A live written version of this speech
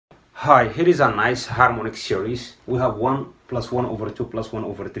Hi, here is a nice harmonic series. We have 1 plus 1 over 2 plus 1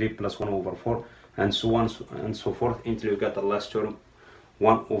 over 3 plus 1 over 4 and so on and so forth until you get the last term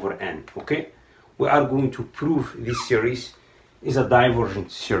 1 over n. Okay, we are going to prove this series is a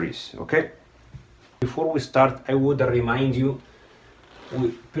divergent series. Okay, before we start, I would remind you we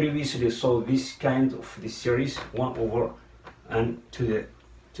previously saw this kind of this series 1 over n to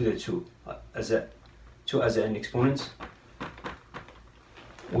the 2 as a 2 as an exponent.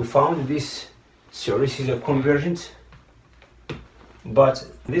 We found this series is a convergence, but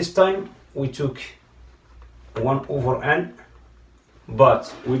this time we took 1 over n,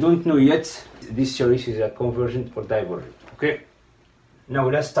 but we don't know yet this series is a convergent or divergent. Okay, now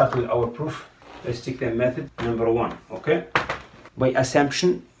let's start with our proof. Let's take the method number 1. Okay, by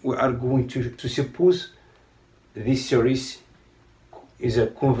assumption we are going to suppose this series is a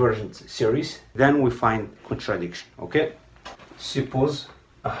convergent series, then we find contradiction. Okay, suppose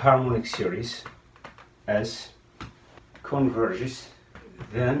a harmonic series as converges,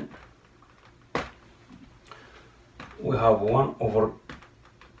 then we have 1 over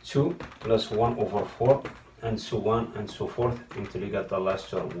 2 plus 1 over 4 and so on and so forth until you get the last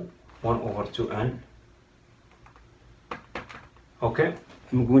term 1 over 2n. Okay,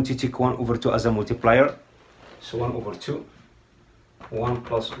 I'm going to take 1 over 2 as a multiplier, so 1 over 2, 1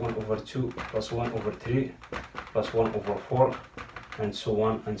 plus 1 over 2 plus 1 over 3 plus 1 over 4 and so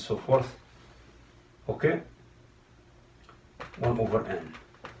on and so forth. Okay, 1 over n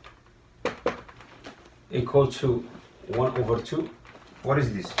equal to 1 over 2. What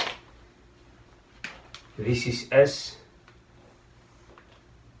is this? This is s.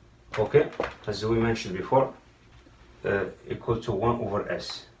 Okay, as we mentioned before, equal to 1 over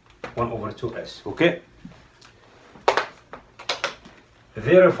s, 1 over 2s. Okay,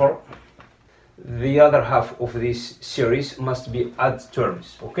 therefore the other half of this series must be odd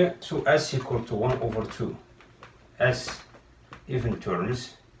terms. Okay, so s equal to 1 over 2 s even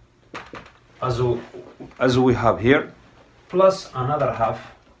terms as we have here, plus another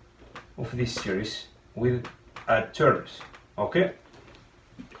half of this series with odd terms. Okay,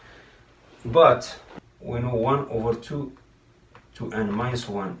 but we know 1 over 2 to n minus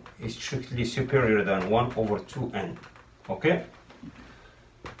 1 is strictly superior than 1 over 2n. Okay,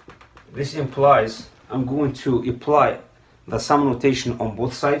 this implies I'm going to apply the sum notation on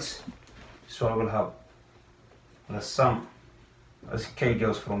both sides, so I will have the sum as k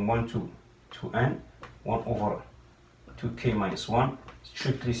goes from 1 to n, 1 over 2k minus 1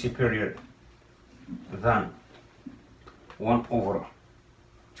 strictly superior than 1 over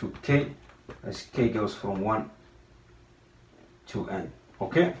 2k as k goes from 1 to n.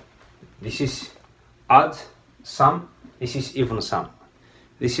 Okay, this is odd sum, this is even sum.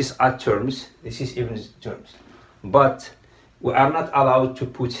 This is odd terms, this is even terms, but we are not allowed to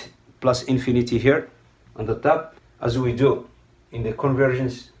put plus infinity here on the top as we do in the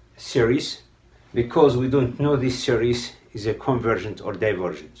convergence series, because we don't know this series is a convergent or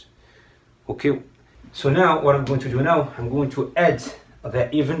divergent. Okay, so now what I'm going to do now, I'm going to add the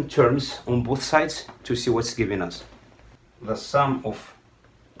even terms on both sides to see what's giving us. The sum of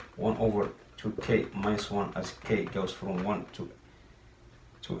 1 over 2k minus 1 as k goes from 1 to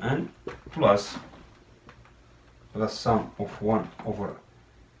n plus the sum of 1 over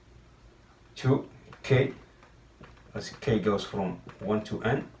 2k as k goes from 1 to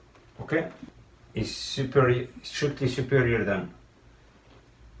n, okay, is strictly superior than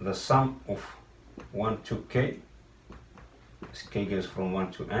the sum of 1 to k as k goes from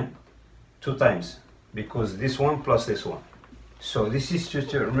 1 to n 2 times, because this one plus this one. So this is 2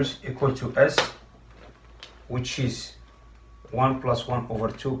 terms equal to s, which is 1 plus 1 over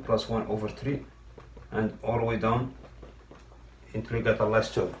 2 plus 1 over 3 and all the way down until we get the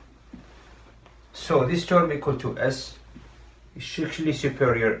last term. So this term equal to s is strictly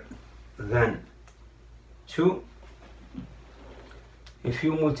superior than 2. If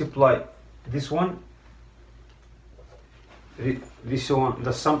you multiply this one,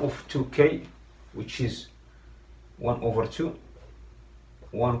 the sum of 2k, which is 1 over 2,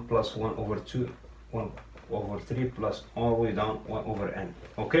 1 plus 1 over 2, 1 over 3 plus all the way down 1 over n.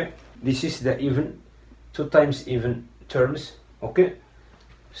 Okay, this is the even 2 times even terms. Okay,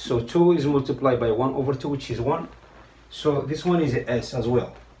 so 2 is multiplied by 1 over 2, which is 1, so this one is s as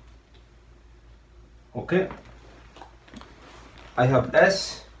well. Okay, I have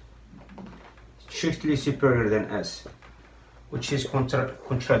s strictly superior than s, which is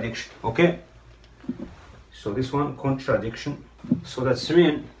contradiction. Okay, so this one contradiction, so that's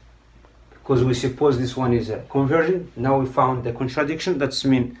mean, because we suppose this one is a convergent, now we found the contradiction, that's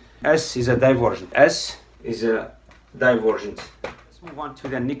mean s is a divergent. S is a divergent Move on to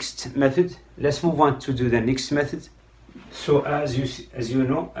the next method. Let's move on to do the next method. So as you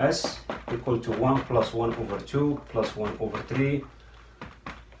know, s equal to 1 plus 1 over 2 plus 1 over 3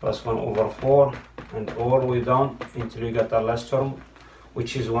 plus 1 over 4 and all the way down until you get the last term,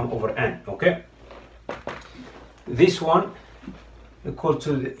 which is 1 over n. Okay, this one equal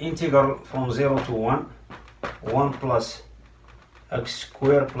to the integral from 0 to 1 plus x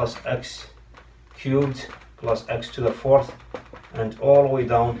squared plus x cubed plus x to the fourth and all the way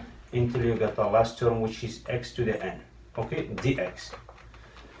down until you get the last term, which is x to the n. Okay, dx.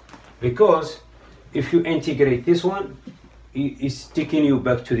 Because if you integrate this one, it's taking you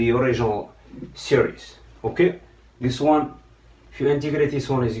back to the original series. Okay, this one, if you integrate this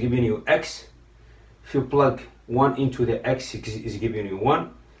one, is giving you x. If you plug 1 into the x, is giving you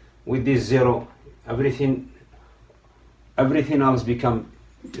 1. With this 0, everything else become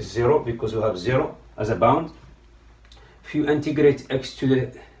 0 because you have 0 as a bound. If you integrate x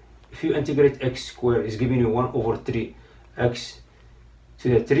squared, is giving you 1 over 3 x to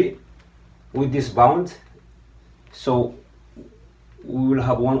the 3 with this bound. So we will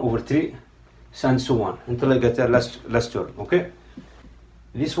have 1 over 3 and so on until I get the last term. Okay,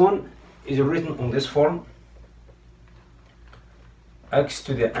 this one is written on this form: x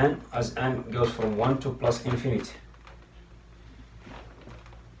to the n, as n goes from 1 to plus infinity,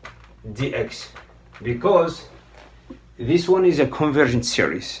 dx, because this one is a convergent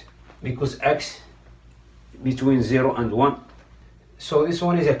series, because x between 0 and 1. So this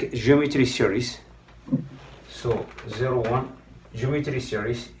one is a geometry series. So 0, 1 geometry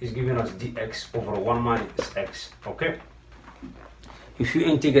series is giving us dx over 1 minus x. Okay, if you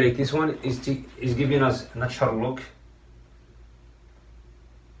integrate this one, is giving us natural log.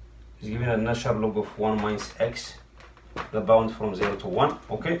 Is giving a natural log of 1 minus x, the bound from 0 to 1.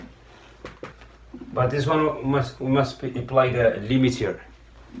 Okay, but this one we must apply the limit here,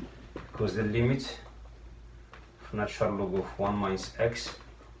 because the limit of natural log of 1 minus x,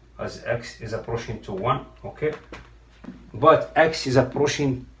 as x is approaching to 1. Okay, but x is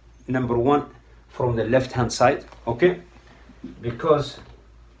approaching number 1 from the left hand side. Okay, because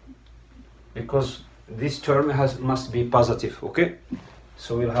this term must be positive. Okay,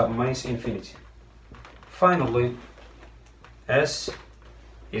 so we'll have minus infinity. Finally, s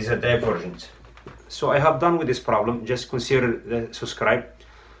is a divergent. So I have done with this problem. Just consider the subscribe.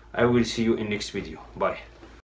 I will see you in next video. Bye.